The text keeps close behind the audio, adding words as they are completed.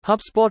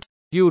HubSpot,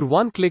 your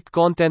one-click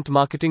content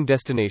marketing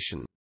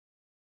destination.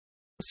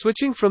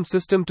 Switching from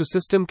system to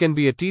system can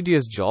be a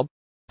tedious job,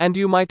 and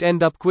you might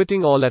end up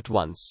quitting all at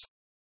once.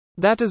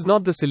 That is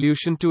not the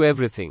solution to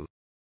everything.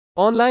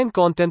 Online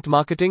content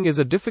marketing is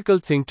a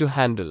difficult thing to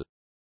handle.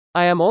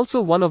 I am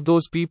also one of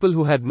those people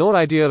who had no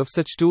idea of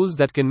such tools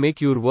that can make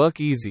your work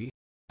easy,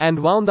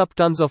 and wound up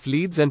tons of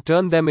leads and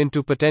turn them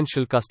into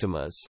potential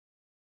customers.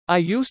 I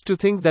used to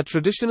think that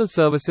traditional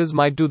services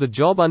might do the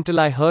job until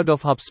I heard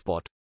of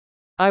HubSpot.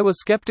 I was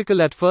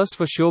skeptical at first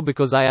for sure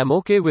because I am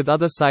okay with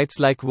other sites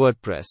like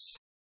WordPress.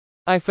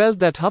 I felt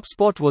that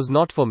HubSpot was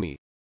not for me,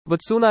 but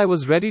soon I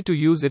was ready to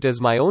use it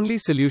as my only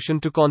solution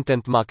to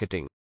content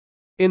marketing.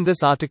 In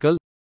this article,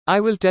 I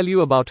will tell you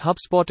about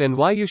HubSpot and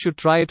why you should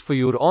try it for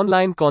your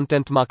online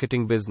content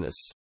marketing business.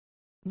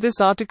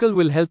 This article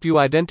will help you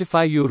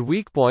identify your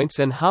weak points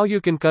and how you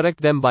can correct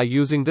them by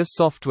using this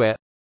software,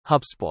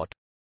 HubSpot.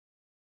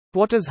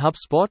 What is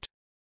HubSpot?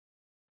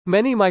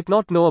 Many might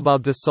not know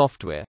about this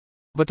software,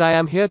 but I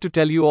am here to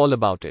tell you all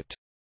about it.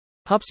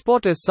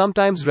 HubSpot is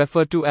sometimes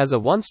referred to as a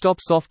one-stop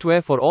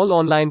software for all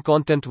online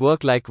content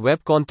work like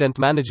web content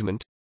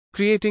management,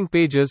 creating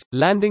pages,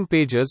 landing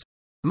pages,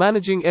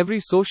 managing every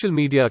social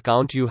media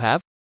account you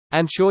have,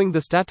 and showing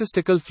the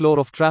statistical flow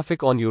of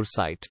traffic on your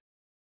site.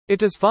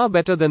 It is far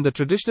better than the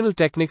traditional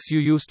techniques you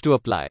used to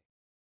apply.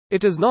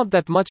 It is not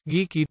that much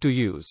geeky to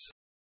use.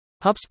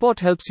 HubSpot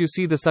helps you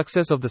see the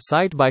success of the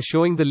site by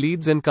showing the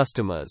leads and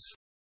customers.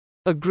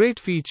 A great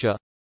feature,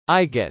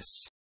 I guess.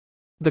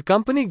 The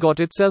company got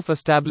itself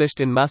established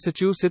in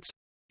Massachusetts,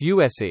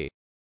 USA.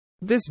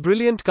 This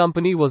brilliant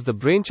company was the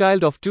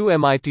brainchild of two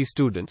MIT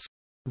students,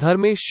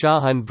 Dharmesh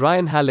Shah and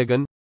Brian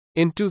Halligan,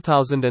 in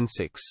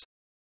 2006.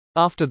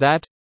 After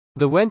that,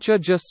 the venture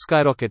just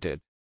skyrocketed.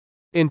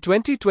 In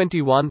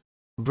 2021,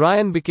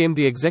 Brian became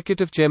the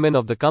executive chairman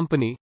of the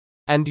company,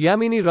 and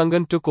Yamini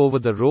Rangan took over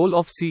the role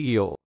of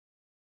CEO.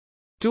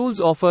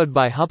 Tools offered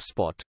by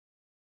HubSpot.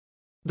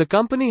 The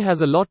company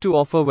has a lot to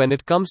offer when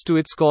it comes to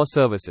its core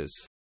services.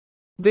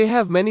 They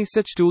have many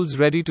such tools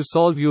ready to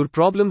solve your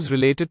problems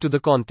related to the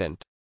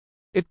content.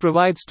 It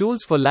provides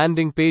tools for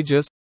landing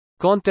pages,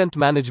 content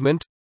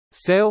management,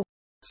 SEO,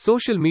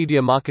 social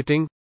media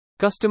marketing,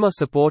 customer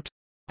support,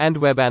 and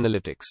web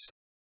analytics.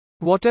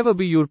 Whatever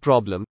be your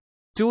problem,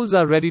 tools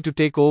are ready to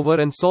take over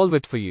and solve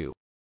it for you.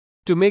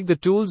 To make the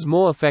tools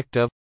more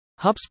effective,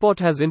 HubSpot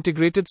has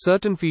integrated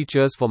certain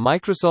features for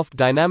Microsoft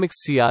Dynamics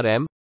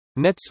CRM,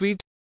 NetSuite,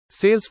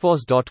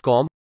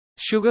 Salesforce.com,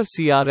 Sugar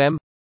CRM,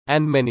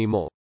 and many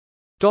more.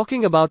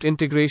 Talking about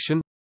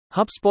integration,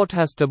 HubSpot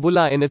has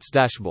Taboola in its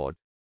dashboard.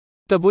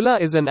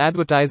 Taboola is an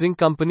advertising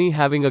company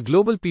having a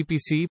global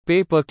PPC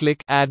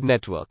pay-per-click ad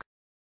network.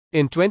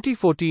 In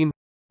 2014,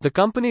 the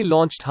company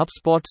launched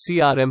HubSpot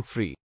CRM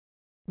free.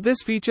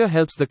 This feature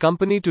helps the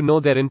company to know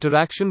their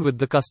interaction with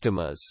the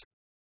customers.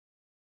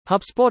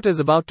 HubSpot is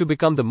about to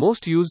become the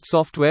most used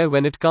software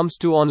when it comes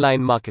to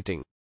online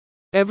marketing.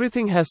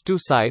 Everything has two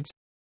sides,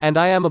 and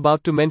I am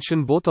about to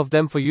mention both of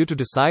them for you to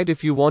decide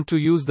if you want to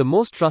use the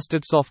most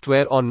trusted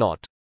software or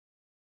not.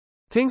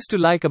 Things to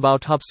like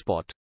about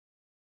HubSpot.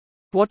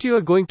 What you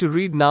are going to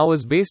read now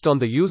is based on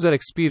the user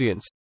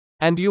experience,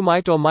 and you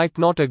might or might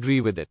not agree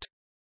with it.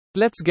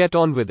 Let's get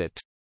on with it.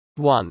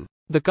 1.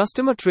 The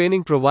customer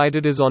training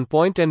provided is on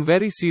point and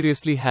very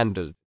seriously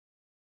handled.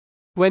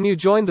 When you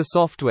join the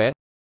software,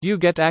 you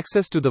get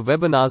access to the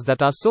webinars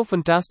that are so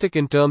fantastic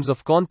in terms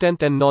of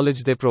content and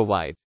knowledge they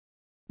provide.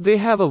 They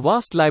have a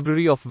vast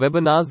library of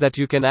webinars that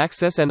you can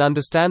access and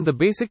understand the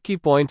basic key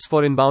points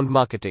for inbound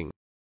marketing.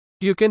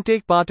 You can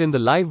take part in the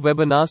live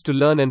webinars to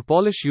learn and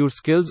polish your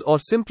skills or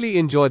simply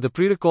enjoy the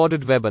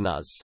pre-recorded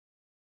webinars.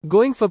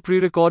 Going for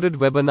pre-recorded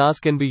webinars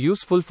can be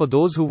useful for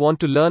those who want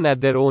to learn at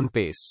their own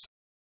pace.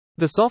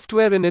 The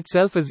software in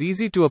itself is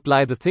easy to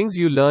apply the things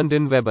you learned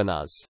in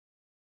webinars.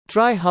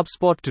 Try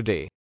HubSpot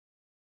today.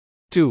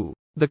 2.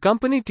 The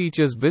company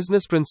teaches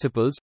business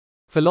principles,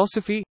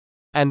 philosophy,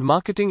 and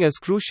marketing as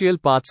crucial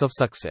parts of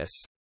success.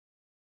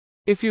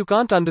 If you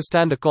can't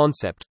understand a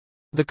concept,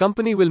 the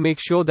company will make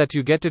sure that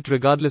you get it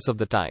regardless of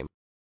the time.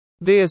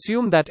 They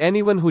assume that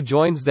anyone who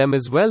joins them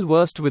is well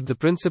versed with the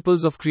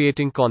principles of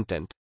creating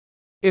content.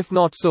 If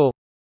not so,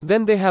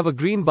 then they have a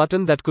green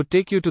button that could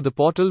take you to the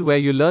portal where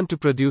you learn to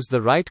produce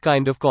the right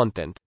kind of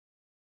content.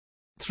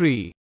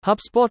 3.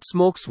 HubSpot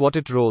smokes what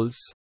it rolls.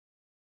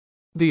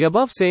 The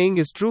above saying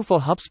is true for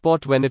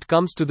HubSpot when it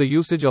comes to the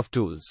usage of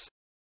tools.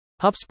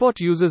 HubSpot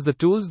uses the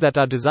tools that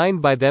are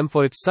designed by them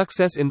for its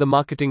success in the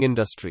marketing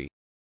industry.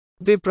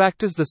 They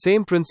practice the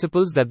same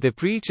principles that they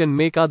preach and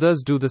make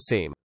others do the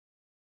same.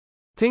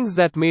 Things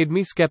that made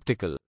me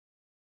skeptical.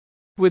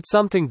 With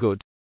something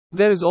good,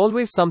 there is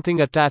always something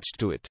attached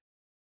to it.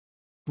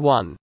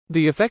 1.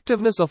 The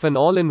effectiveness of an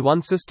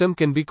all-in-one system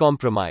can be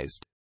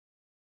compromised.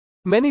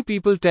 Many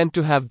people tend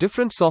to have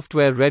different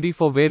software ready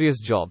for various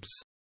jobs.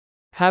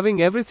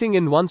 Having everything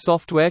in one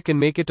software can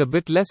make it a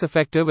bit less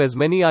effective as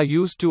many are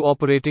used to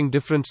operating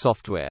different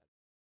software.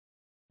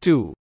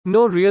 2.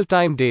 No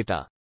real-time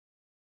data.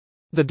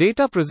 The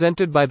data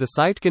presented by the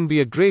site can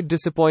be a great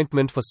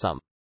disappointment for some.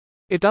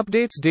 It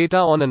updates data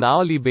on an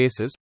hourly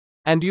basis,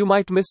 and you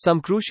might miss some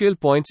crucial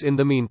points in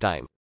the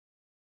meantime.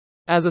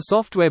 As a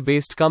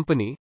software-based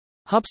company,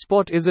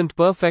 HubSpot isn't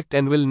perfect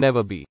and will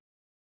never be.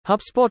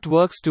 HubSpot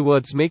works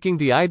towards making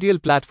the ideal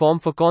platform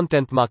for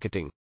content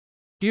marketing.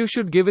 You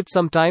should give it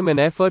some time and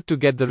effort to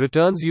get the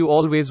returns you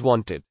always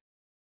wanted.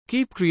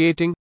 Keep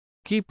creating,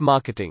 keep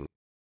marketing.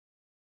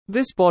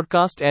 This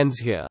podcast ends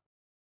here.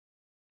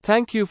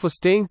 Thank you for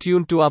staying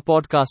tuned to our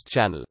podcast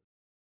channel.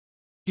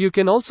 You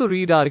can also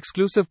read our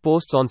exclusive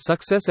posts on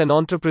success and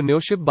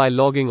entrepreneurship by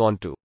logging on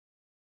to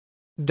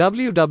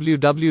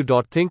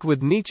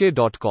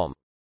www.thinkwithniche.com.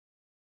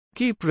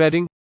 Keep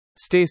reading,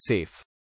 stay safe.